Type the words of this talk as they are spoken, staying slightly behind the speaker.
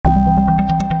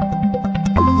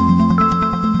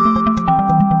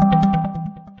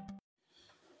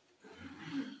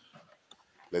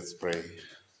pray.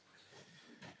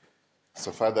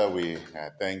 So, Father, we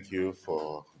thank you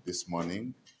for this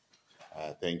morning.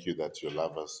 Thank you that you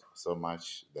love us so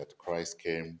much that Christ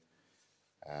came.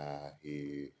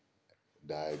 He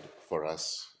died for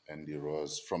us and he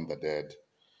rose from the dead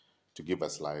to give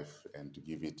us life and to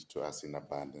give it to us in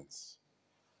abundance.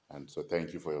 And so,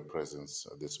 thank you for your presence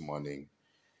this morning.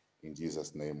 In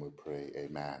Jesus' name we pray.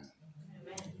 Amen.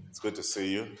 It's good to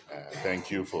see you.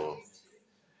 Thank you for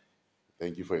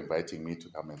inviting me to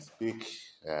come and speak.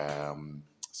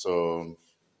 So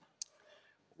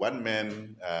one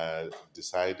man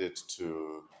decided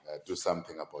to do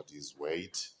something about his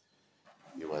weight.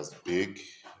 He was big,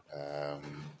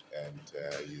 and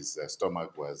his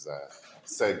stomach was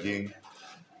sagging.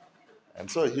 And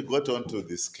so he got onto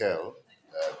the scale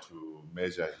to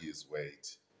measure his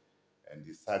weight. And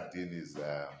he sucked in his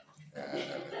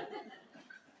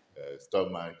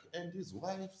stomach. And his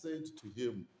wife said to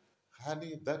him,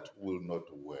 "Honey, that will not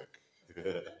work."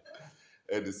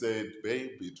 And he said,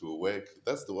 "Babe, it will work.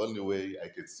 That's the only way I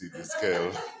can see the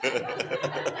scale."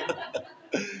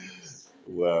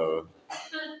 Well,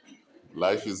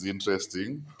 life is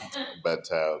interesting,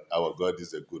 but our God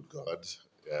is a good God.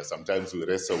 Sometimes we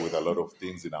wrestle with a lot of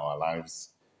things in our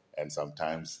lives, and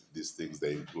sometimes these things,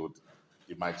 they include,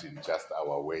 imagine, just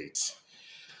our weight.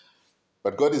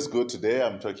 But God is good. Today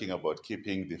I'm talking about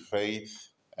keeping the faith,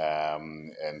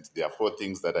 and there are 4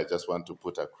 things that I just want to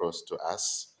put across to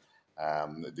us.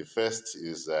 The first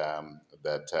is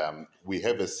that we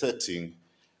have a setting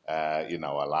in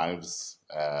our lives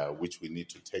which we need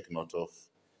to take note of.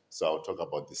 So I'll talk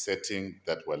about the setting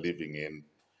that we're living in.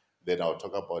 Then I'll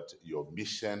talk about your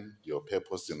mission, your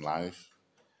purpose in life.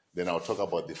 Then I'll talk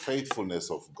about the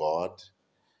faithfulness of God.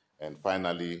 And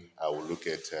finally, I will look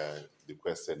at the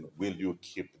question, will you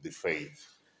keep the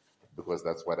faith? Because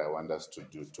that's what I want us to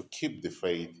do, to keep the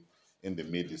faith in the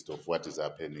midst of what is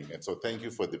happening. And so thank you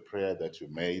for the prayer that you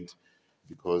made,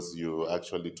 because you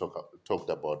actually talked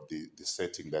about the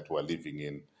setting that we're living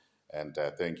in. And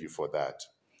thank you for that.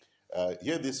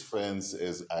 Hear this, friends,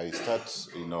 as I start,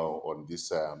 on this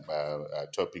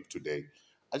topic today.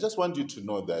 I just want you to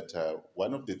know that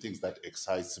one of the things that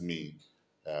excites me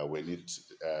when it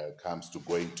comes to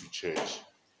going to church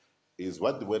is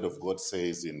what the Word of God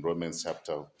says in Romans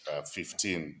chapter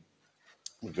 15,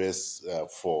 verse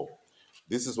 4.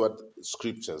 This is what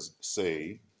scriptures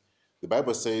say. The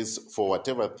Bible says, "For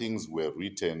whatever things were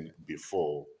written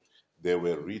before, they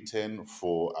were written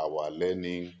for our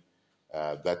learning,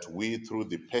 that we, through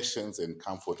the patience and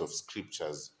comfort of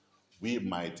scriptures, we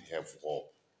might have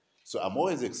hope." So I'm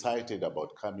always excited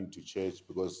about coming to church,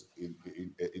 because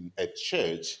at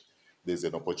church, there's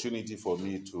an opportunity for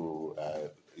me to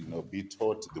be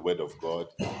taught the Word of God,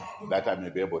 that I may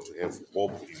be able to have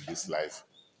hope in this life.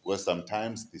 Because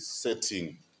sometimes the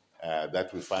setting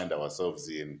that we find ourselves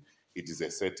in, it is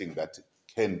a setting that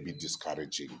can be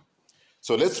discouraging.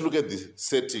 So let's look at the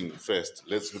setting first.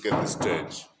 Let's look at the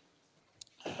stage.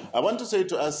 I want to say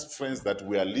to us, friends, that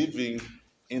we are living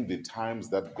in the times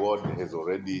that God has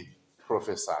already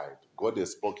prophesied. God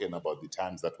has spoken about the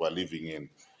times that we're living in.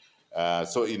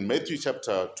 So in Matthew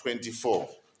chapter 24,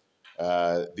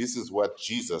 this is what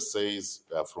Jesus says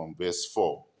from verse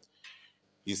 4.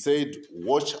 He said,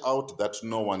 "Watch out that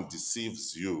no one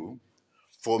deceives you,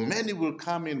 for many will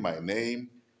come in my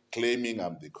name, claiming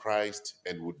I'm the Christ,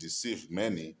 and will deceive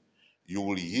many. You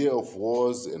will hear of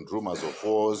wars and rumors of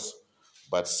wars,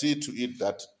 but see to it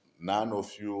that none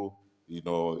of you,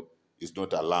 is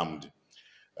not alarmed.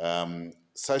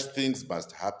 Such things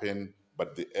must happen,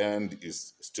 but the end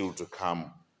is still to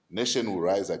come. Nation will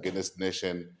rise against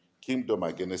nation, kingdom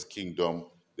against kingdom.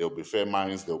 There will be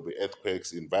famines, there will be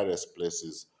earthquakes in various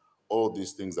places. All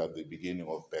these things are the beginning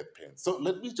of birth pains." So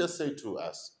let me just say to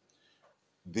us,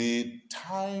 the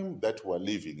time that we're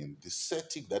living in, the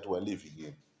setting that we're living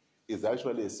in, is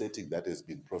actually a setting that has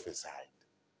been prophesied.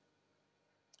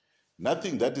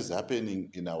 Nothing that is happening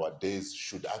in our days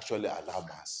should actually alarm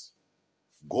us.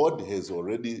 God has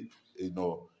already,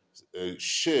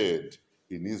 shared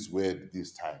in His word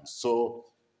this time. So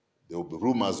there will be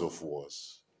rumors of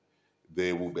wars.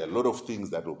 There will be a lot of things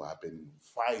that will happen.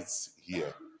 Fights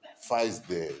here, fights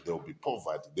there. There will be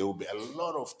poverty. There will be a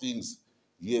lot of things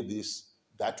here,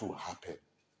 that will happen.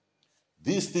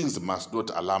 These things must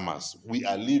not alarm us. We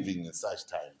are living in such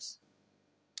times.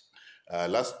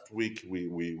 Last week,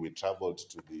 we traveled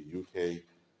to the UK,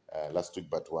 last week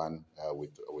but one,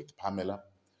 with Pamela.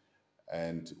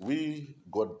 And we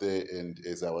got there, and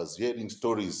as I was hearing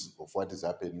stories of what is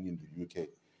happening in the UK,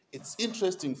 it's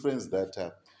interesting, friends, that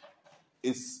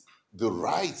it's the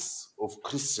rights of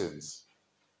Christians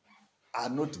are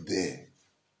not there.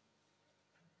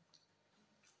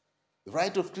 The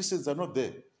right of Christians are not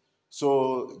there.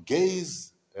 So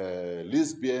gays,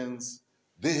 lesbians,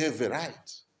 they have a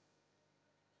right.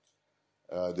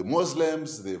 The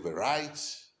Muslims, they have a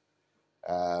right.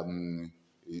 Um,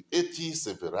 Atheists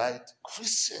have a right.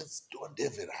 Christians don't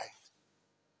have a right.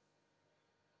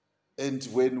 And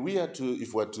when we are to,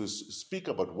 if we are to speak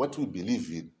about what we believe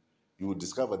in, you will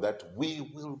discover that we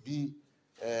will be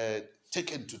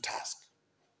taken to task.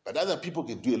 But other people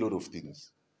can do a lot of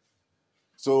things.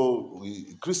 So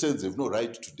Christians have no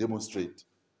right to demonstrate.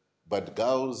 But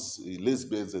girls,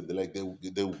 lesbians, and the like,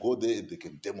 they will go there and they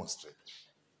can demonstrate.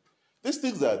 These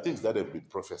things are things that have been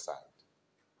prophesied.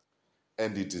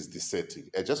 And it is the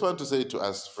setting. I just want to say to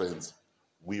us, friends,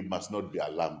 we must not be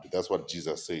alarmed. That's what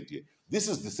Jesus said here. This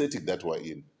is the setting that we're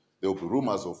in. There will be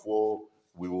rumors of war.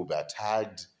 We will be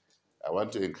attacked. I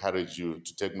want to encourage you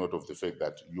to take note of the fact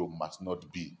that you must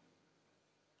not be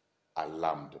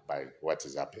alarmed by what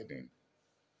is happening.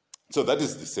 So that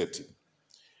is the setting.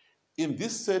 In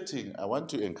this setting, I want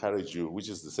to encourage you, which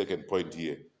is the second point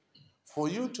here, for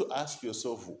you to ask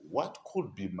yourself, what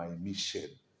could be my mission?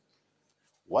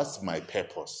 What's my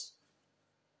purpose?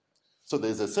 So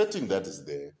there's a setting that is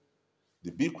there.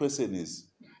 The big question is,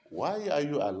 why are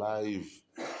you alive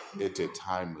at a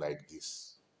time like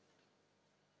this?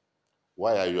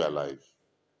 Why are you alive?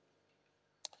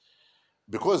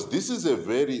 Because this is a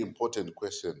very important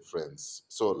question, friends.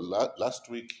 So last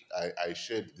week, I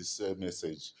shared this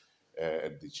message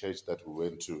at the church that we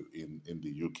went to in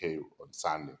the UK on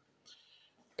Sunday.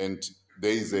 And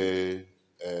there is a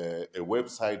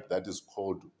website that is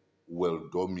called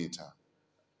Worldometer.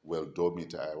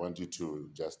 Worldometer. I want you to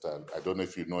just, I don't know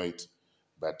if you know it,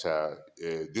 but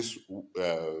this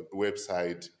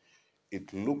website,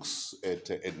 it looks at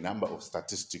a number of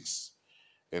statistics.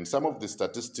 And some of the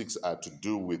statistics are to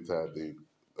do with the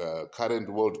current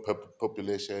world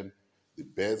population, the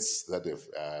births that have,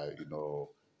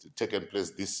 taken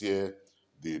place this year,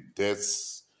 the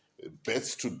deaths,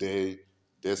 deaths today.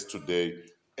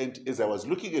 And as I was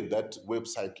looking at that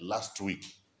website last week,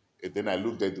 and then I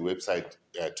looked at the website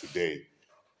today.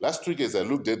 Last week, as I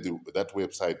looked at that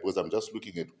website, because I'm just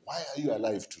looking at why are you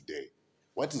alive today?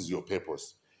 What is your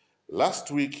purpose?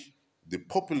 Last week, the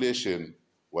population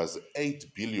was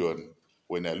 8 billion.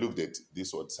 When I looked at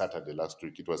this on Saturday last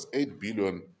week, it was 8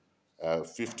 billion,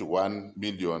 51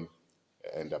 million,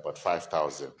 and about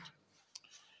 5,000.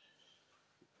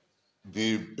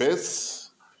 The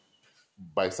births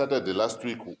by Saturday last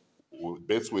week,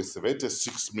 births were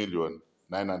 76 million,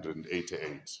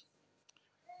 988.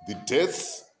 The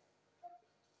deaths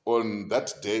on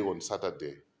that day, on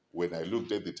Saturday, when I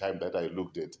looked at the time that I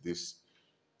looked at this,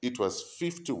 it was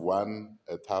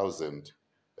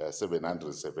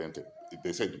 51,770.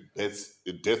 They said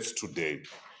deaths today.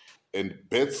 And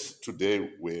deaths today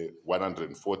were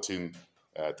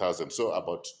 114,000. So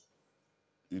about,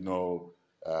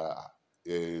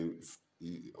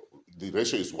 the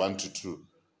ratio is 1 to 2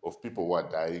 of people who are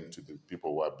dying to the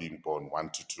people who are being born, 1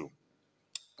 to 2.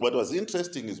 What was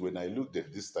interesting is when I looked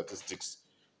at these statistics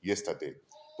yesterday,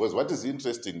 because what is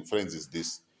interesting, friends, is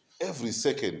this. Every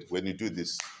second when you do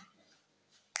this,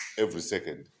 every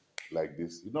second like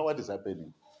this, you know what is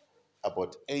happening?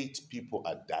 About 8 people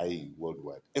are dying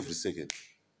worldwide. Every second,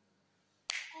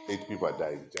 8 people are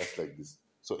dying, just like this.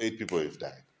 So 8 people have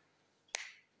died.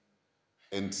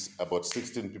 And about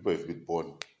 16 people have been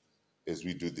born as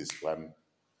we do this one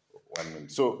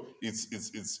minute. So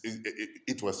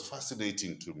it was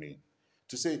fascinating to me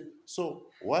to say, so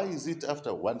why is it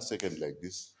after 1 second like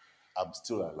this, I'm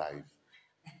still alive?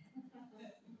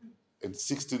 And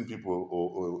 16 people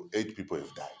or 8 people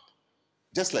have died.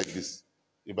 Just like this.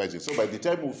 Imagine. So by the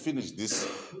time we finish this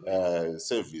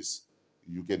service,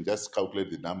 you can just calculate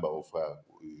the number of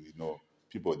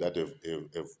people that have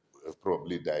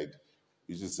probably died,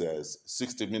 which is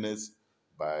 60 minutes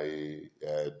by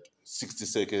 60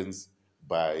 seconds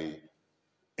by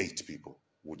 8 people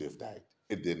would have died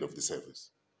at the end of the service.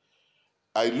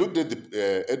 I looked at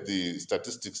the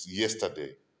statistics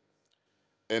yesterday,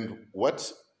 and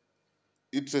what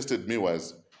interested me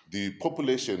was the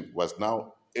population was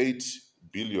now 8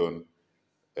 billion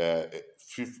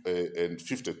and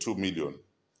 52 million.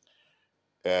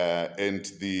 And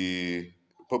the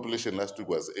population last week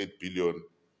was 8 billion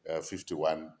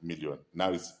 51 million.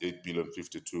 Now it's 8 billion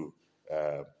 52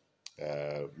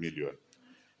 million.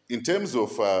 In terms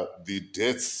of the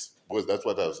deaths, because that's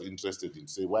what I was interested in,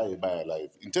 say, why am I alive?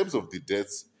 In terms of the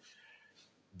deaths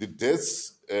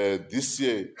this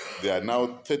year, they are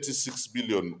now 36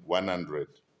 billion 100.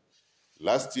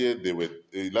 Last week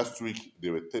they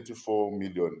were 34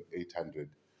 million 800.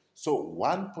 So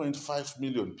 1.5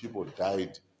 million people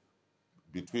died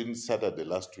between Saturday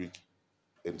last week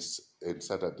and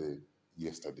Saturday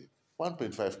yesterday.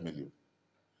 1.5 million.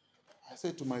 I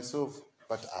said to myself,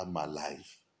 but I'm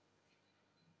alive.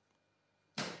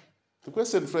 The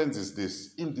question, friends, is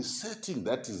this. In the setting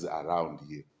that is around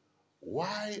here,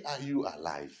 why are you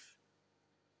alive?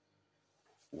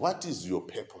 What is your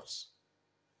purpose?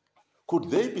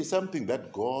 Could there be something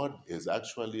that God has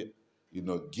actually,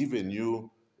 given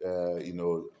you,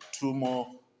 2 more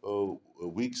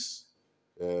weeks,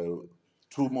 2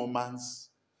 more months?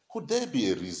 Could there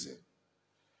be a reason?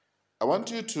 I want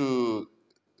you to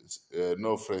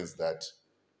know, friends, that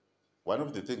one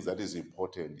of the things that is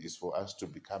important is for us to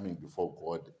be coming before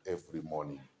God every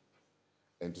morning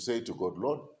and to say to God,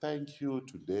 Lord, thank you,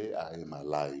 today I am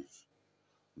alive.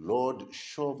 Lord,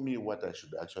 show me what I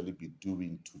should actually be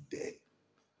doing today.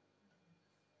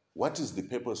 What is the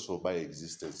purpose for my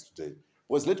existence today?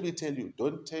 Because let me tell you,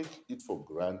 don't take it for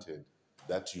granted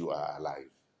that you are alive.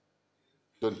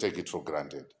 Don't take it for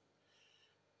granted.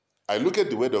 I look at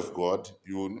the word of God,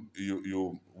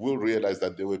 you will realize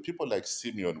that there were people like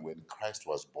Simeon when Christ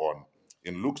was born.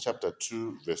 In Luke chapter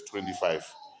 2, verse 25,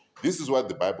 this is what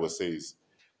the Bible says.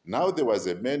 Now there was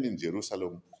a man in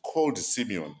Jerusalem called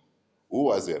Simeon, who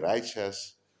was a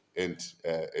righteous and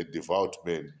a devout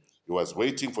man. He was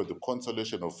waiting for the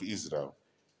consolation of Israel,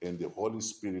 and the Holy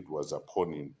Spirit was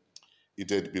upon him. It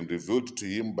had been revealed to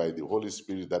him by the Holy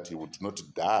Spirit that he would not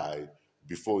die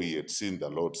before he had seen the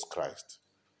Lord's Christ.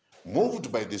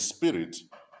 Moved by the Spirit,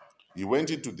 he went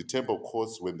into the temple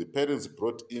courts when the parents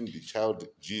brought in the child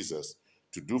Jesus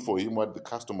to do for him what the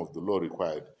custom of the law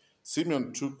required.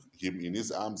 Simeon took him in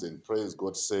his arms and praised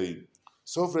God, saying,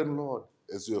 Sovereign Lord,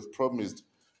 as you have promised,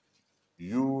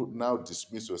 you now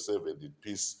dismiss your servant in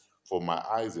peace, for my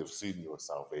eyes have seen your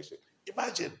salvation.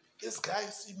 Imagine this guy,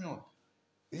 Simeon.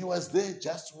 He was there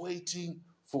just waiting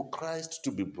for Christ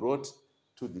to be brought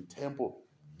to the temple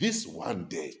this one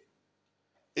day.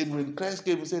 And when Christ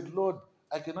came, he said, Lord,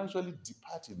 I can actually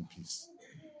depart in peace.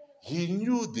 He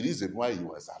knew the reason why he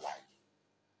was alive.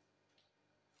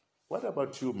 What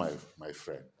about you, my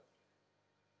friend?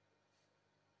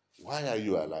 Why are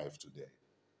you alive today?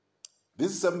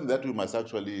 This is something that we must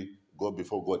actually go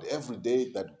before God every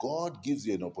day, that God gives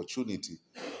you an opportunity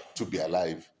to be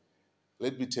alive.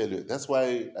 Let me tell you, that's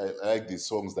why I like the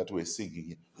songs that we're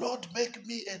singing. Lord, make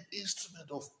me an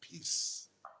instrument of peace.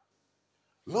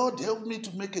 Lord, help me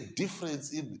to make a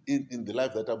difference in the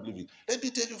life that I'm living. Let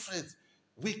me tell you, friends,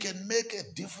 we can make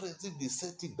a difference in the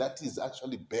setting that is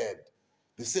actually bad.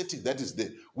 The setting that is there.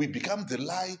 We become the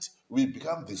light, we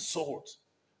become the salt.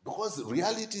 Because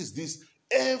reality is this,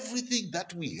 everything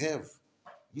that we have,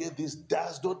 this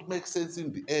does not make sense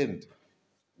in the end.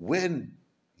 When,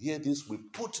 this, we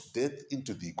put death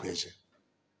into the equation.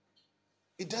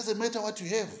 It doesn't matter what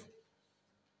you have.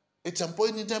 At some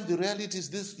point in time, the reality is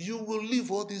this, you will leave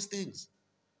all these things.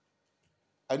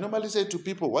 I normally say to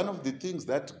people, one of the things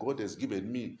that God has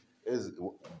given me,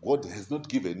 God has not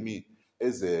given me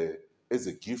as a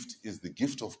gift, is the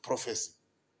gift of prophecy.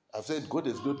 I've said God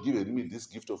has not given me this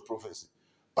gift of prophecy.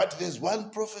 But there's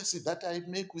one prophecy that I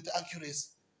make with accuracy.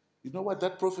 You know what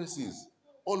that prophecy is?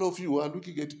 All of you are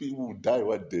looking at me who will die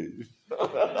one day.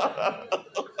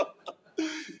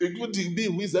 Including me,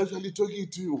 who is actually talking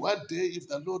to you. One day, if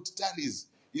the Lord tarries,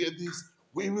 hear this,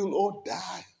 we will all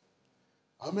die.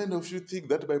 How many of you think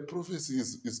that my prophecy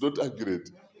is not accurate?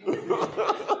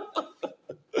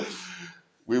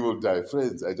 We will die.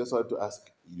 Friends, I just want to ask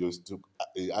you to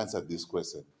answer this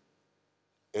question.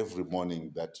 Every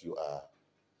morning that you are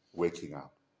waking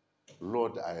up,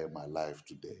 Lord, I am alive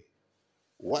today.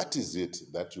 What is it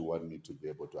that you want me to be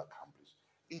able to accomplish?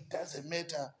 It doesn't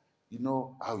matter,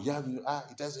 how young you are.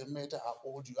 It doesn't matter how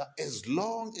old you are. As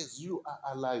long as you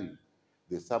are alive,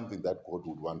 there's something that God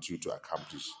would want you to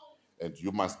accomplish. And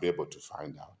you must be able to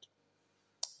find out.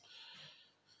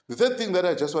 The third thing that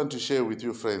I just want to share with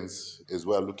you, friends, as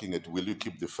well, looking at will you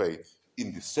keep the faith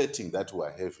in the setting that we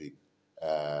are having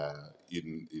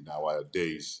in our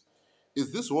days,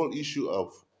 is this whole issue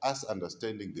of us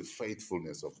understanding the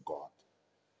faithfulness of God.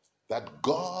 That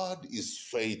God is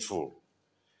faithful.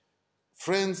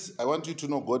 Friends, I want you to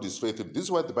know God is faithful. This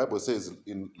is what the Bible says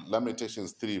in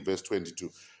Lamentations 3, verse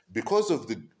 22. Because of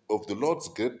the Lord's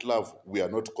great love, we are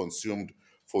not consumed,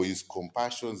 for his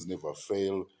compassions never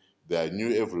fail. They are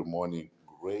new every morning.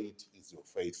 Great is your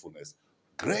faithfulness.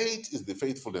 Great is the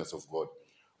faithfulness of God.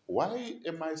 Why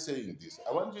am I saying this?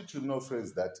 I want you to know,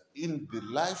 friends, that in the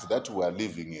life that we are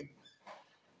living in,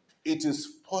 it is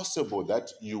possible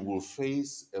that you will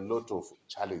face a lot of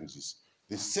challenges.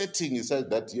 The setting is such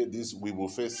that we will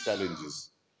face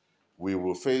challenges. We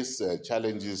will face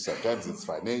challenges. Sometimes it's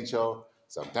financial.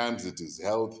 Sometimes it is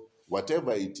health.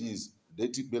 Whatever it is,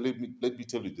 let me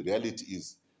tell you, the reality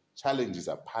is challenges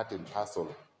are part and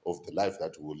parcel of the life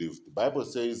that we will live. The Bible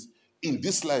says, in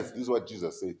this life, this is what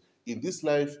Jesus said, in this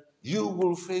life, you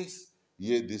will face,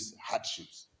 these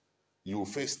hardships. You will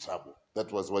face trouble. That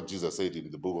was what Jesus said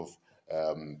in the book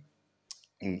of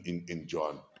in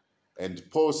John. And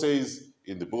Paul says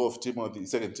in the book of Timothy,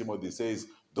 2 Timothy says,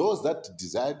 those that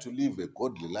desire to live a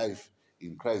godly life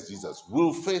in Christ Jesus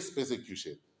will face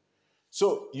persecution.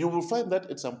 So you will find that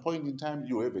at some point in time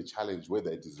you have a challenge, whether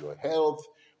it is your health,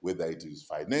 whether it is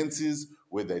finances,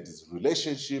 whether it is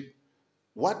relationship.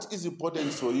 What is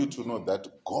important for you to know that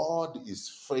God is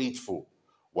faithful.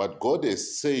 What God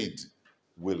has said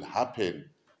will happen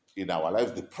in our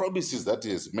lives. The promises that He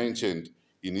has mentioned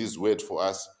in His word for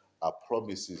us are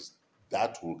promises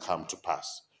that will come to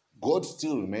pass. God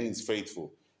still remains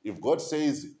faithful. If God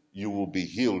says you will be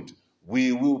healed,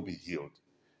 we will be healed.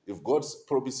 If God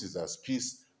promises us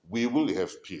peace, we will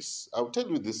have peace. I'll tell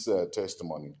you this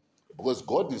testimony because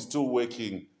God is still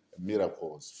working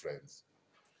miracles, friends.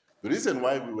 The reason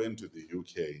why we went to the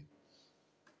UK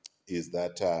is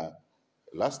that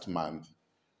last month,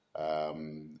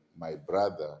 my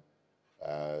brother,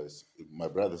 uh, my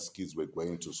brother's kids were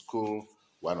going to school.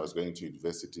 One was going to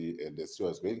university, and as she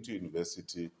was going to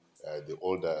university, the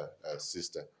older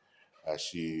sister,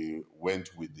 she went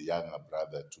with the younger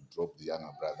brother to drop the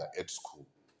younger brother at school.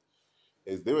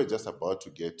 As they were just about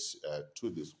to get to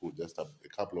the school, just a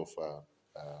couple of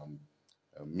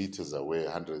meters away,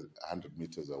 100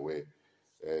 meters away,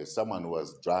 someone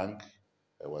was drunk,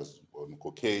 was on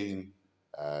cocaine,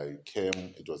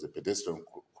 came, it was a pedestrian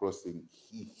crossing,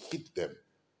 he hit them,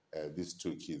 these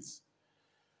two kids.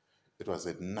 It was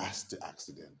a nasty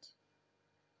accident.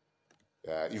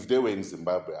 If they were in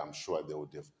Zimbabwe, I'm sure they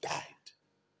would have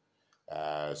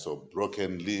died. So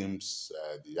broken limbs.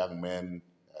 The young man,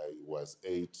 he was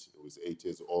 8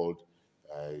 years old.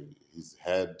 His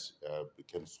head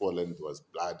became swollen. There was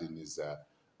blood in his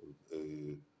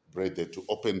brain. They had to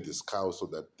open the skull so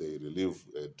that they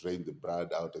drain the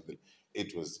blood out. And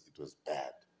it was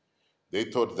bad. They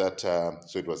thought that,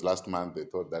 so it was last month, they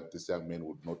thought that this young man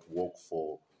would not walk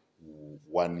for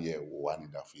 1 year or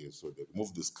 1.5 years. So they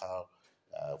removed the skull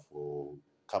for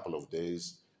a couple of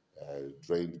days,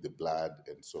 drained the blood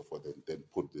and so forth, and then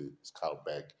put the skull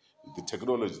back. The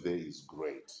technology there is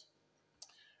great.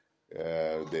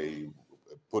 They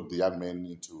put the young man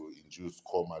into induced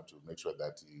coma to make sure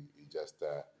that he just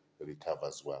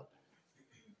recovers well.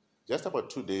 Just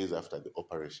about 2 days after the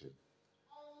operation,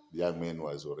 the young man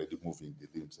was already moving the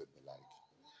limbs and the like.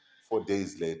 4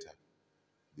 days later,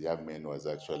 the young man was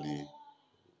actually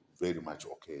very much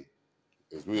okay.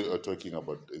 As we are talking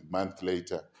about a month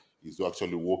later, he's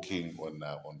actually walking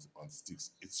on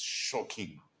sticks. It's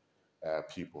shocking,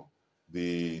 people.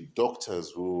 The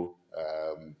doctors who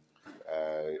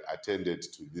attended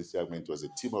to this young man, it was a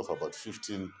team of about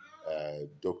 15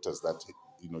 doctors that,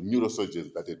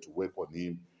 neurosurgeons that had to work on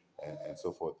him and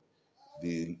so forth.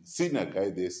 The senior guy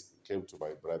there came to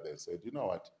my brother and said, you know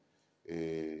what?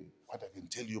 What I can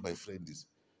tell you, my friend, is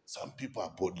some people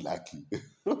are born lucky.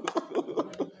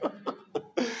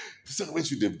 This young man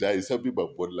should have died. Some people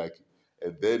are born lucky.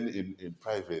 And then in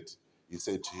private, he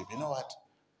said to him, you know what?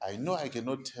 I know I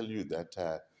cannot tell you that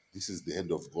this is the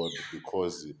hand of God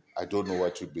because I don't know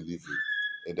what you believe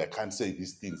in. And I can't say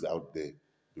these things out there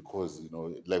because,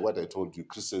 like what I told you,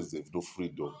 Christians have no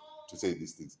freedom to say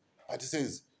these things. But he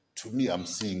says, to me, I'm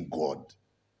seeing God.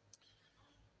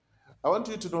 I want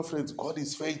you to know, friends, God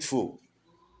is faithful.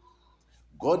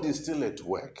 God is still at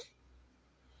work.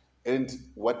 And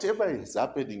whatever is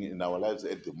happening in our lives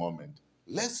at the moment,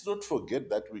 let's not forget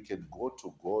that we can go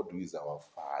to God, who is our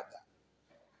Father,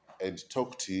 and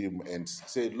talk to Him and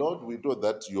say, Lord, we know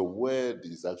that your word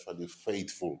is actually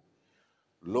faithful.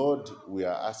 Lord, we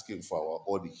are asking for our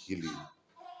own healing.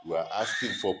 We are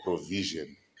asking for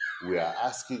provision. We are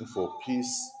asking for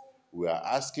peace. We are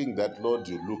asking that, Lord,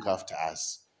 you look after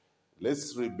us.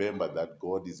 Let's remember that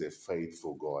God is a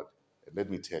faithful God. And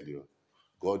let me tell you,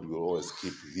 God will always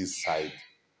keep his side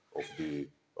of the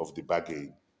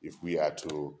bargain, if we are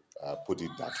to put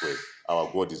it that way.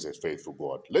 Our God is a faithful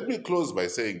God. Let me close by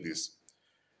saying this.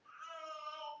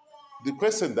 The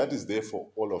question that is there for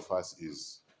all of us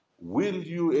is, will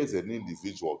you as an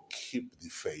individual keep the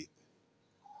faith?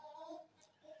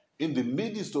 In the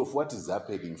midst of what is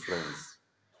happening, friends,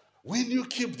 will you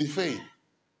keep the faith?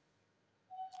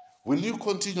 Will you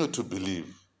continue to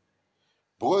believe?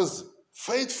 Because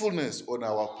faithfulness on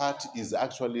our part is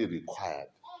actually required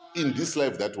in this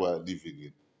life that we're living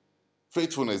in.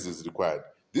 Faithfulness is required.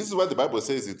 This is what the Bible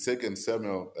says in 2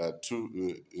 Samuel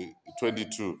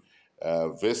 22.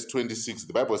 verse 26,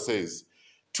 the Bible says,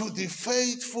 to the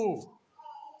faithful,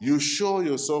 you show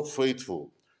yourself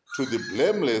faithful. To the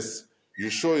blameless, you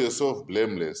show yourself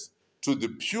blameless. To the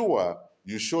pure,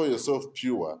 you show yourself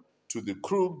pure. To the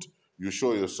crooked, you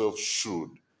show yourself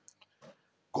shrewd.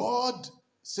 God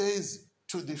says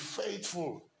to the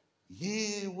faithful,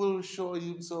 he will show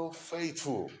himself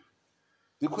faithful.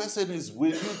 The question is,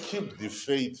 will you keep the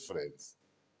faith, friends,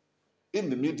 in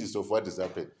the midst of what is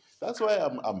happening? That's why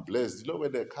I'm blessed. You know,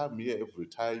 when I come here every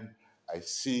time, I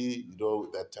see,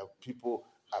 that people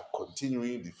are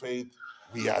continuing the faith.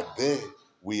 We are there.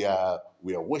 We are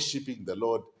worshiping the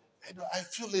Lord. And I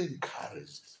feel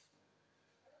encouraged.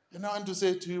 And I want to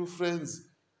say to you, friends,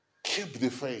 keep the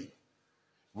faith.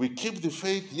 We keep the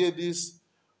faith, hear this,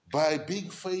 by being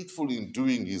faithful in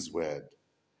doing his word,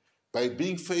 by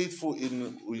being faithful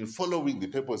in following the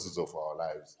purposes of our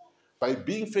lives, by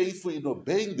being faithful in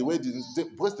obeying the word.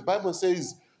 Because the Bible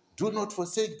says, do not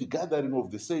forsake the gathering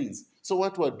of the saints. So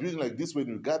what we're doing like this, when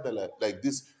we gather like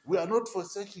this, we are not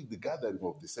forsaking the gathering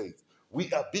of the saints.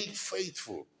 We are being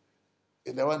faithful.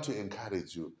 And I want to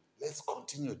encourage you, let's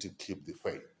continue to keep the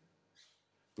faith.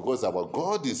 Because our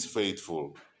God is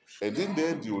faithful. And in the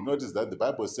end, you will notice that the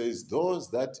Bible says, those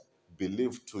that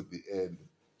believe to the end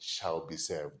shall be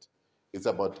saved. It's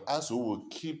about us who will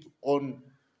keep on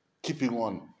keeping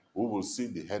on, who will see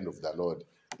the hand of the Lord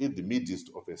in the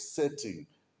midst of a setting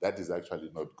that is actually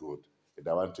not good. And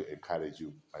I want to encourage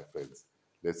you, my friends,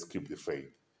 let's keep the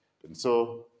faith. And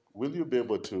so, will you be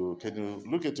able to, can you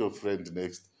look at your friend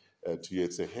next to you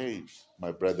and say, hey,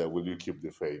 my brother, will you keep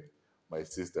the faith? My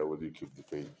sister, will you keep the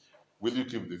faith? Will you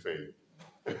keep the faith?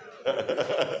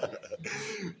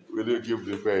 Will you keep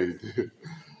the faith?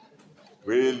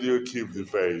 Will you keep the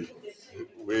faith?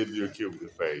 Will you keep the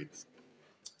faith?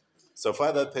 So,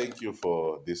 Father, thank you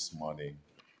for this morning.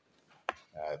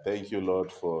 Thank you,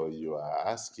 Lord, for you are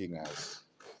asking us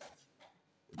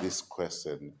this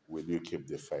question, will you keep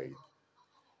the faith?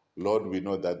 Lord, we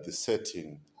know that the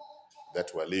setting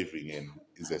that we're living in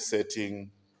is a setting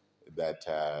that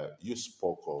you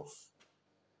spoke of.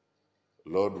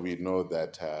 Lord, we know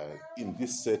that in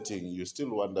this setting, you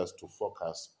still want us to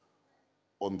focus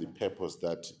on the purpose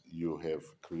that you have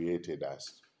created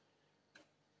us.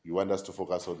 You want us to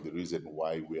focus on the reason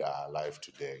why we are alive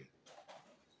today.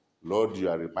 Lord, you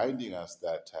are reminding us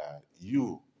that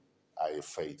you are a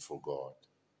faithful God,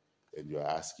 and you are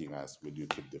asking us, will you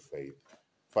keep the faith?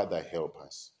 Father, help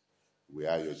us. We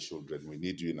are your children. We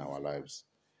need you in our lives.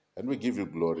 And we give you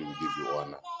glory, we give you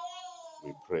honor.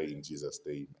 We pray in Jesus'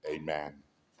 name. Amen.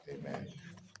 Amen.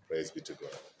 Praise be to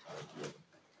God.